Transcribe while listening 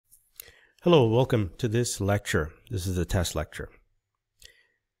Hello, welcome to this lecture. This is a test lecture.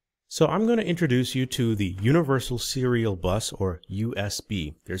 So I'm going to introduce you to the Universal Serial Bus, or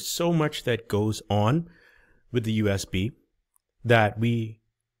USB. There's so much that goes on with the USB that we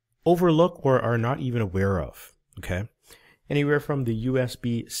overlook or are not even aware of, okay? Anywhere from the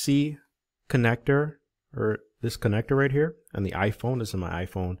USB-C connector, or this connector right here, on the iPhone. This is my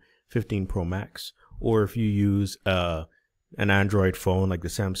iPhone 15 Pro Max. Or if you use an Android phone like the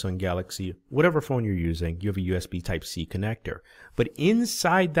Samsung Galaxy, whatever phone you're using, you have a USB Type-C connector. But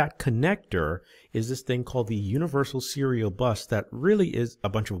inside that connector is this thing called the Universal Serial Bus that really is a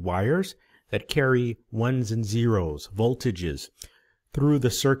bunch of wires that carry ones and zeros, voltages, through the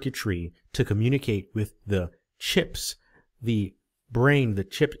circuitry to communicate with the chips, the brain, the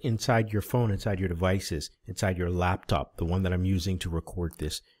chip inside your phone, inside your devices, inside your laptop, the one that I'm using to record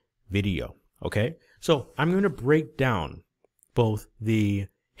this video. Okay? So I'm going to break down both the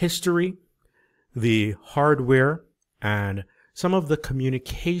history, the hardware, and some of the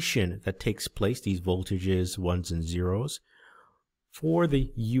communication that takes place, these voltages, ones and zeros, for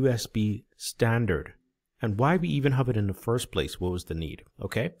the USB standard, and why we even have it in the first place. What was the need?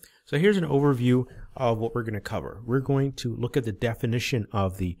 Okay, so here's an overview of what we're going to cover. We're going to look at the definition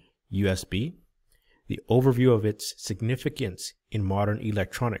of the USB, the overview of its significance in modern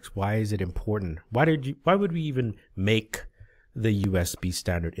electronics. Why is it important? Why would we even make the USB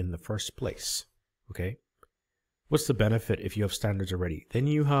standard in the first place? Okay, what's the benefit if you have standards already? Then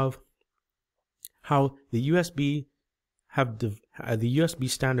you have how the USB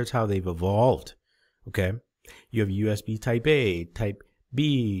standards, how they've evolved. Okay, you have USB Type A, Type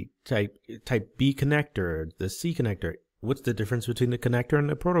B, Type B connector, the C connector. What's the difference between the connector and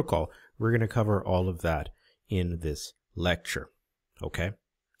the protocol? We're going to cover all of that in this lecture. Okay,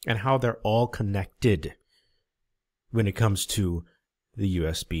 and how they're all connected when it comes to the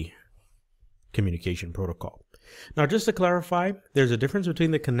USB communication protocol. Now, just to clarify, there's a difference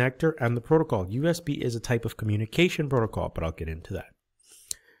between the connector and the protocol. USB is a type of communication protocol, but I'll get into that.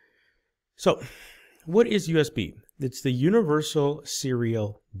 So, what is USB? It's the Universal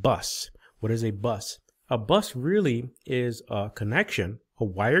Serial Bus. What is a bus? A bus really is a connection, a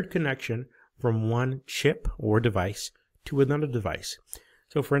wired connection from one chip or device to another device.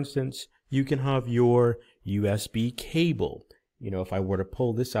 So, for instance, you can have your USB cable. You know, if I were to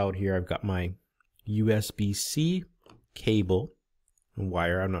pull this out here, I've got my USB-C cable and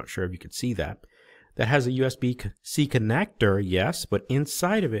wire. I'm not sure if you could see that. That has a USB-C connector, yes, but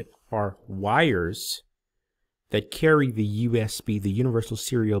inside of it are wires that carry the USB, the Universal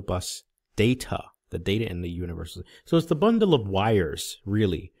Serial Bus data, the data in the universal. So it's the bundle of wires,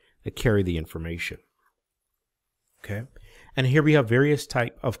 really, that carry the information. Okay, and here we have various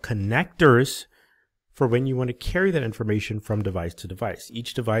type of connectors for when you want to carry that information from device to device.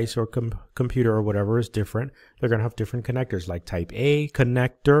 Each device or computer or whatever is different. They're going to have different connectors, like Type A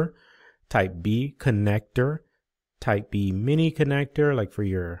connector, Type B connector, Type B mini connector, like for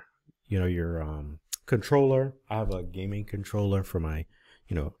your, controller. I have a gaming controller for my,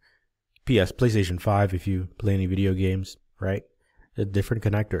 PlayStation 5 if you play any video games, right? Different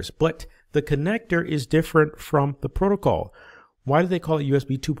connectors. But the connector is different from the protocol. Why do they call it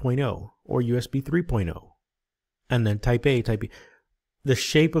USB 2.0 or USB 3.0? And then Type A, Type B. The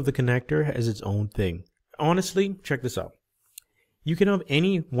shape of the connector has its own thing. Honestly, check this out. You can have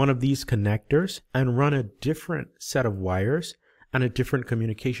any one of these connectors and run a different set of wires and a different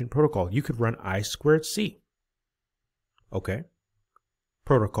communication protocol. You could run I2C, okay,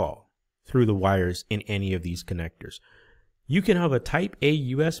 protocol through the wires in any of these connectors. You can have a Type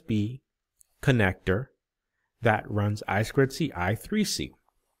A USB connector that runs I2C, I3C,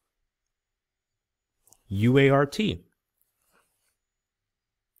 UART.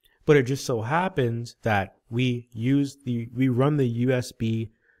 But it just so happens that we run the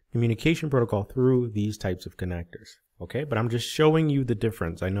USB communication protocol through these types of connectors. Okay, but I'm just showing you the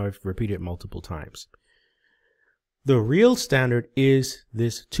difference. I know I've repeated it multiple times. The real standard is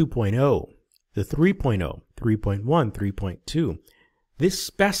this 2.0, the 3.0, 3.1, 3.2. This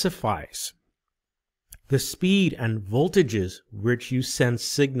specifies the speed and voltages which you send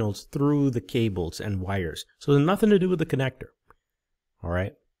signals through the cables and wires. So there's nothing to do with the connector. All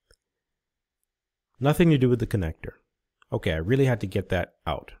right? Nothing to do with the connector. Okay, I really had to get that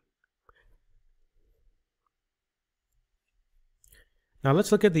out. Now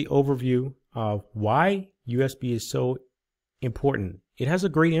let's look at the overview of why USB is so important. It has a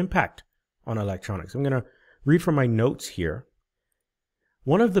great impact on electronics. I'm going to read from my notes here.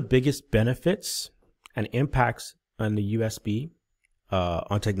 One of the biggest benefits and impacts on the USB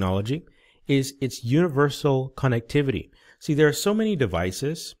on technology is its universal connectivity. See, there are so many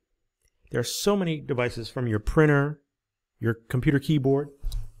devices There are so many devices, from your printer, your computer keyboard,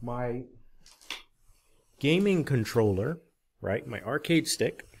 my gaming controller, right? My arcade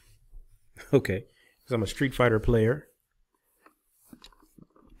stick. Okay, because I'm a Street Fighter player.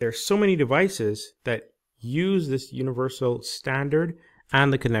 There's so many devices that use this universal standard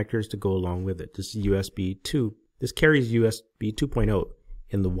and the connectors to go along with it. This is USB 2. This carries USB 2.0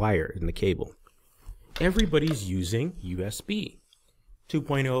 in the wire, in the cable. Everybody's using USB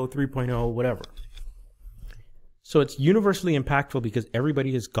 2.0, 3.0, whatever. So it's universally impactful because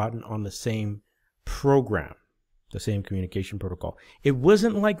everybody has gotten on the same program, the same communication protocol. It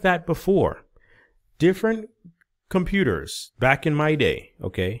wasn't like that before. Different computers back in my day,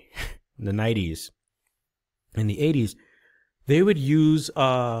 okay, in the 90s, in the 80s, they would use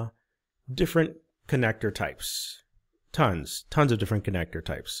different connector types, tons of different connector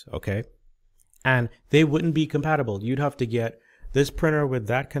types, okay, and they wouldn't be compatible. You'd have to get this printer with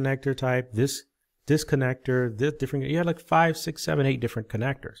that connector type, this connector, this different. You had like 5, 6, 7, 8 different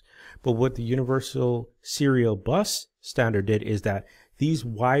connectors. But what the Universal Serial Bus standard did is that these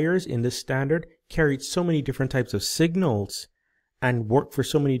wires in this standard carried so many different types of signals and worked for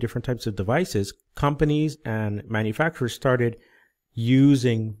so many different types of devices. Companies and manufacturers started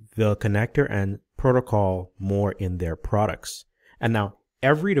using the connector and protocol more in their products. And now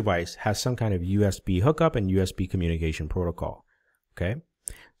every device has some kind of USB hookup and USB communication protocol. Okay.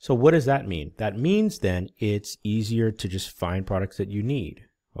 So what does that mean? That means then it's easier to just find products that you need.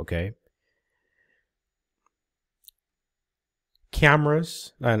 Okay.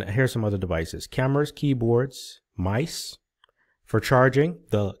 Cameras, and here's some other devices. Cameras, keyboards, mice. For charging,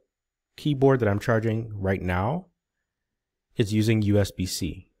 the keyboard that I'm charging right now is using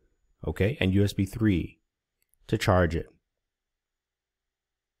USB-C, okay, and USB 3 to charge it.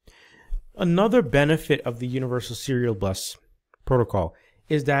 Another benefit of the Universal Serial Bus protocol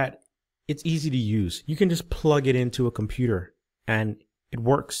is that it's easy to use. You can just plug it into a computer and it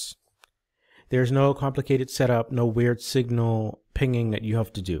works. There's no complicated setup, no weird signal pinging that you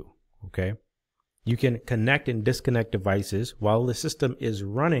have to do, okay? You can connect and disconnect devices while the system is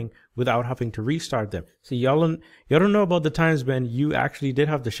running without having to restart them. So y'all don't know about the times when you actually did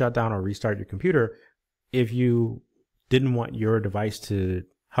have to shut down or restart your computer if you didn't want your device to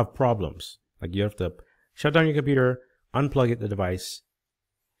have problems. Like you have to shut down your computer, unplug the device,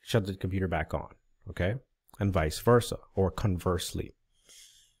 shut the computer back on, okay? And vice versa, or conversely.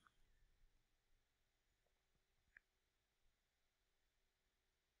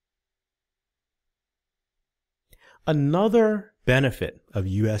 Another benefit of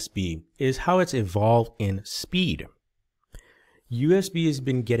USB is how it's evolved in speed. USB has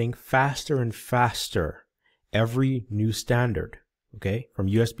been getting faster and faster every new standard, okay? From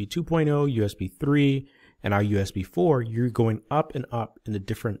USB 2.0, USB 3, and our USB 4, you're going up and up in the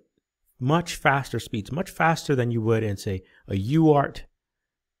different, much faster speeds, much faster than you would in, say, a UART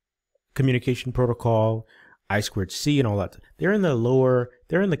communication protocol, I2C and all that. They're in the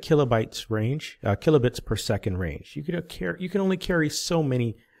kilobytes range, kilobits per second range. You can only carry so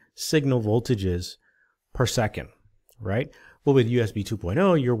many signal voltages per second, right? Well, with USB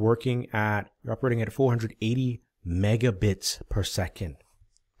 2.0, you're operating at 480 megabits per second.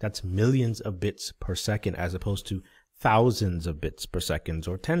 That's millions of bits per second as opposed to thousands of bits per second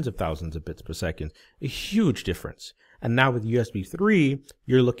or tens of thousands of bits per second. A huge difference. And now with USB 3,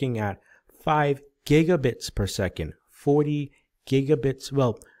 you're looking at 5 gigabits per second, 40 gigabits,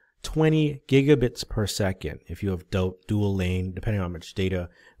 well, 20 gigabits per second if you have dual lane, depending on how much data.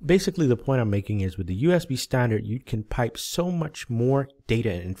 Basically, the point I'm making is with the USB standard, you can pipe so much more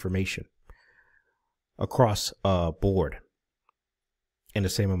data and information across a board in the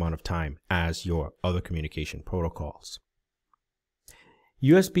same amount of time as your other communication protocols.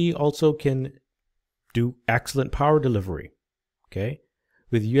 USB also can do excellent power delivery, okay?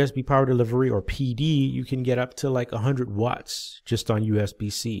 With USB power delivery, or PD, you can get up to like 100 watts just on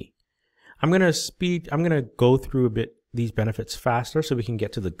USB-C. I'm going to go through a bit these benefits faster so we can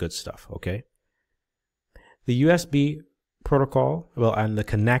get to the good stuff, okay? The USB protocol, well, and the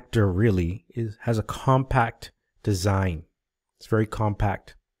connector really has a compact design. It's very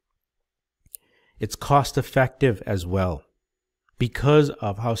compact. It's cost effective as well because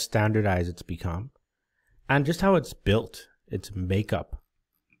of how standardized it's become and just how it's built, its makeup.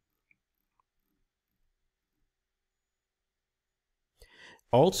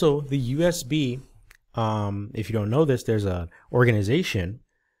 Also, the USB, if you don't know this, there's an organization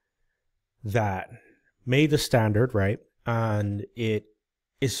that made the standard, right? And it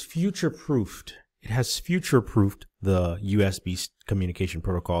is future-proofed. It has future-proofed the USB communication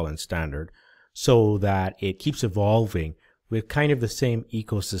protocol and standard so that it keeps evolving with kind of the same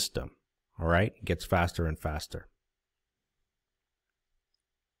ecosystem, All right, it gets faster and faster.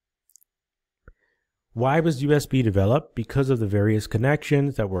 Why was USB developed? Because of the various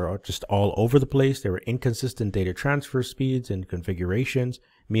connections that were just all over the place. There were inconsistent data transfer speeds and configurations,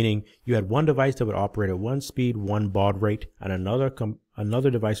 meaning you had one device that would operate at one speed, one baud rate, and another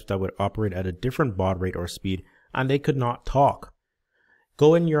device that would operate at a different baud rate or speed, and they could not talk.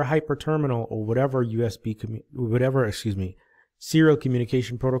 Go in your hyperterminal or whatever serial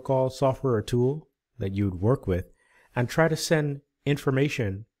communication protocol, software or tool that you would work with, and try to send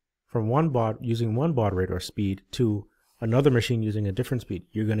information from one baud using one baud rate or speed to another machine using a different speed.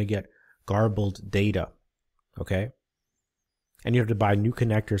 You're going to get garbled data, okay? And you have to buy new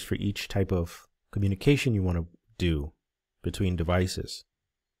connectors for each type of communication you want to do between devices.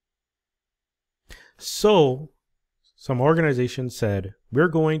 So some organizations said, we're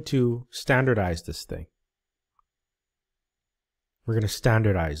going to standardize this thing. We're going to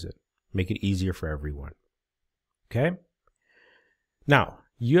standardize it, make it easier for everyone. Okay? Now,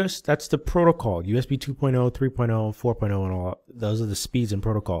 that's the protocol. USB 2.0, 3.0, 4.0, and all. Those are the speeds in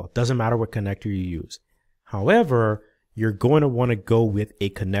protocol. It doesn't matter what connector you use. However, you're going to want to go with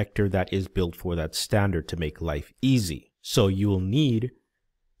a connector that is built for that standard to make life easy. So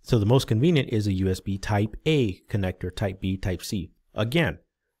the most convenient is a USB Type A connector, Type B, Type C. Again,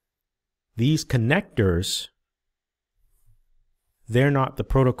 these connectors, they're not the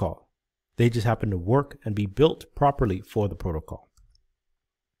protocol. They just happen to work and be built properly for the protocol.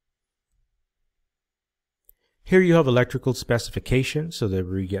 Here you have electrical specifications, so that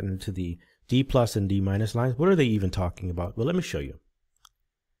we're getting into the D plus and D minus lines. What are they even talking about? Well, let me show you.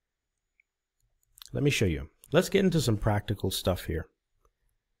 Let's get into some practical stuff here.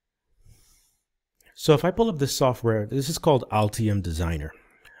 So if I pull up this software, this is called Altium Designer.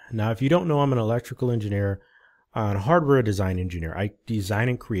 Now, if you don't know, I'm an electrical engineer and hardware design engineer. I design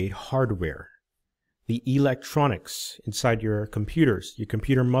and create hardware, the electronics inside your computers, your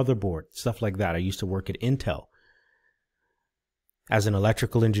computer motherboard, stuff like that. I used to work at Intel as an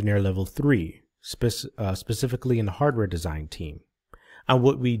electrical engineer level 3, specifically in the hardware design team. And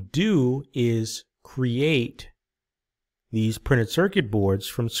what we do is create these printed circuit boards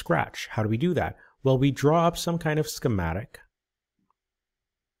from scratch. How do we do that? Well, we draw up some kind of schematic.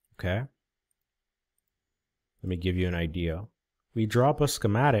 Okay. Let me give you an idea. We draw up a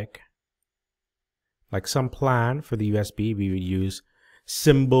schematic, like some plan for the USB. We would use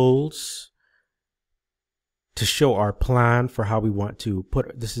symbols to show our plan for how we want to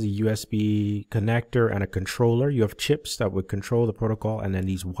put, this is a USB connector and a controller. You have chips that would control the protocol, and then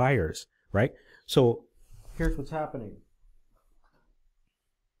these wires, right? So here's what's happening.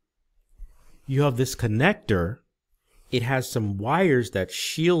 You have this connector. It has some wires that's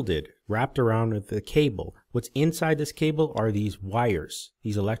shielded, wrapped around with the cable. What's inside this cable are these wires,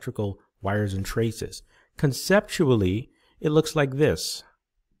 these electrical wires and traces. Conceptually, it looks like this.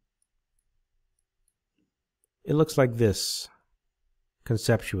 It looks like this.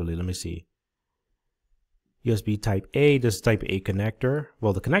 Conceptually, let me see. USB Type A, this is Type A connector.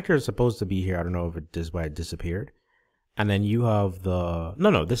 Well, the connector is supposed to be here. I don't know if it is why it disappeared. And then you have the,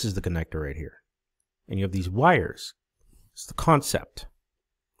 no, this is the connector right here. And you have these wires. It's the concept.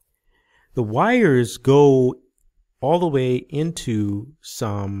 The wires go all the way into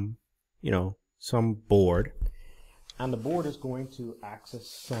some, some board. And the board is going to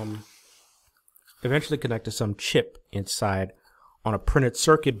access eventually connect to some chip inside on a printed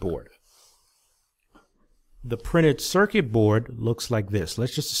circuit board. The printed circuit board looks like this.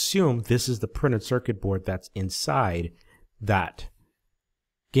 Let's just assume this is the printed circuit board that's inside that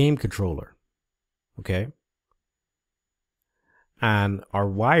game controller. Okay? And our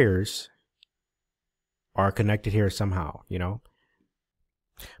wires are connected here somehow,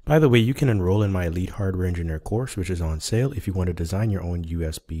 By the way, you can enroll in my Elite Hardware Engineer course, which is on sale if you want to design your own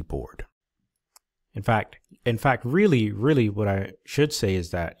USB board. In fact, really what I should say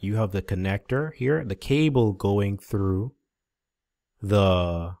is that you have the connector here, the cable going through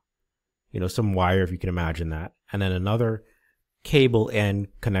the, some wire, if you can imagine that, and then another cable end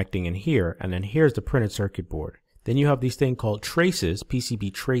connecting in here, and then here's the printed circuit board. Then you have these things called traces,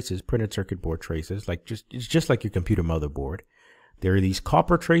 PCB traces, printed circuit board traces, it's just like your computer motherboard. There are these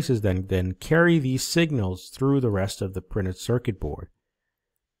copper traces then carry these signals through the rest of the printed circuit board.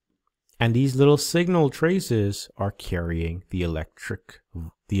 And these little signal traces are carrying the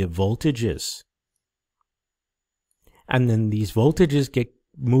voltages. And then these voltages get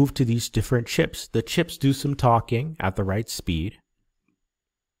moved to these different chips. The chips do some talking at the right speed.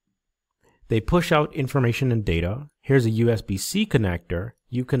 They push out information and data. Here's a USB-C connector.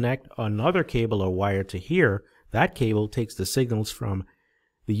 You connect another cable or wire to here. That cable takes the signals from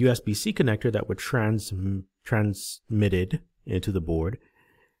the USB-C connector that would transmitted into the board,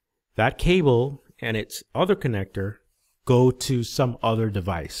 that cable and its other connector go to some other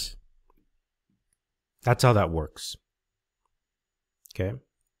device. That's how that works. Okay.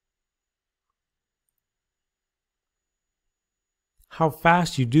 How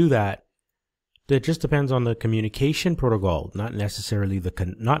fast you do that, that just depends on the communication protocol, not necessarily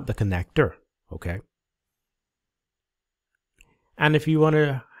not the connector. Okay. And if you want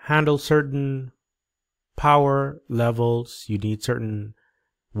to handle certain power levels, you need certain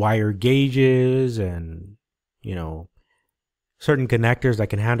wire gauges and, certain connectors that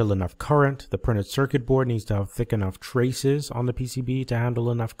can handle enough current. The printed circuit board needs to have thick enough traces on the PCB to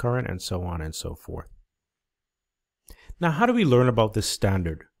handle enough current, and so on and so forth. Now, how do we learn about this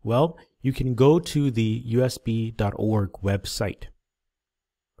standard? Well, you can go to the USB.org website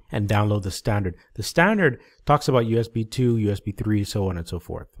and download the standard. The standard talks about USB 2, USB 3, so on and so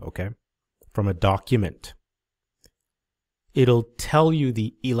forth, okay? From a document. It'll tell you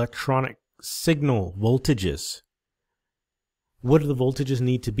the electronic signal voltages. What do the voltages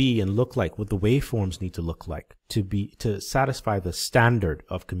need to be and look like? What the waveforms need to look like to satisfy the standard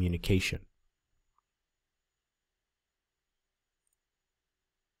of communication.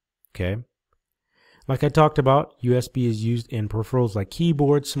 Okay. Like I talked about, USB is used in peripherals like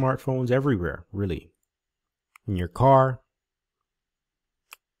keyboards, smartphones, everywhere, really. In your car.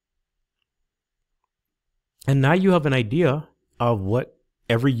 And now you have an idea of what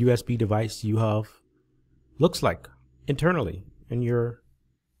every USB device you have looks like internally in your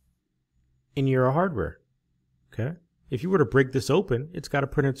hardware. Okay? If you were to break this open, it's got a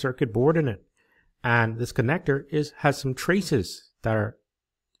printed circuit board in it. And this connector has some traces that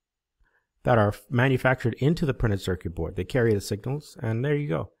are manufactured into the printed circuit board. They carry the signals, and there you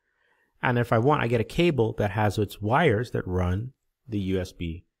go. And if I want, I get a cable that has its wires that run the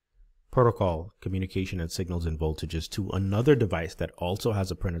USB protocol communication and signals and voltages to another device that also has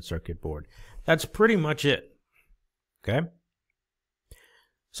a printed circuit board. That's pretty much it. Okay?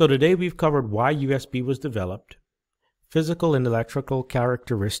 So today we've covered why USB was developed, physical and electrical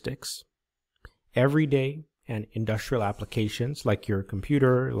characteristics, everyday and industrial applications like your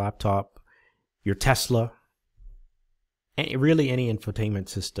computer, laptop, your Tesla, and really any infotainment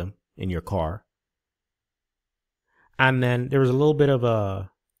system in your car. And then there was a little bit of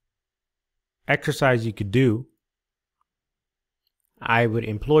a exercise you could do. I would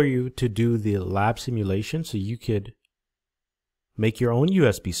implore you to do the lab simulation so you could make your own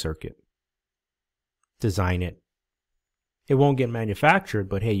USB circuit. Design it. It won't get manufactured,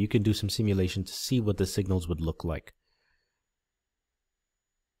 but hey, you can do some simulation to see what the signals would look like.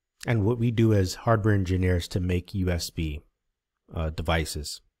 And what we do as hardware engineers to make USB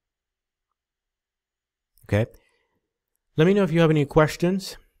devices. Okay? Let me know if you have any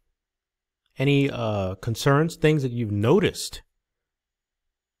questions, any concerns, things that you've noticed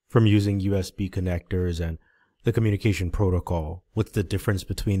from using USB connectors and the communication protocol. What's the difference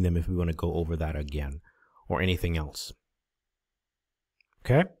between them if we want to go over that again, or anything else.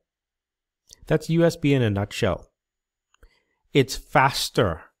 Okay? That's USB in a nutshell. It's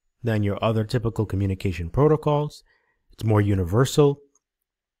faster than your other typical communication protocols. It's more universal.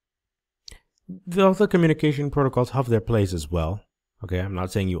 The other communication protocols have their place as well. Okay, I'm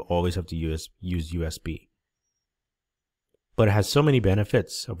not saying you always have to use USB. But it has so many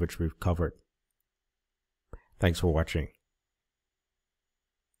benefits of which we've covered. Thanks for watching.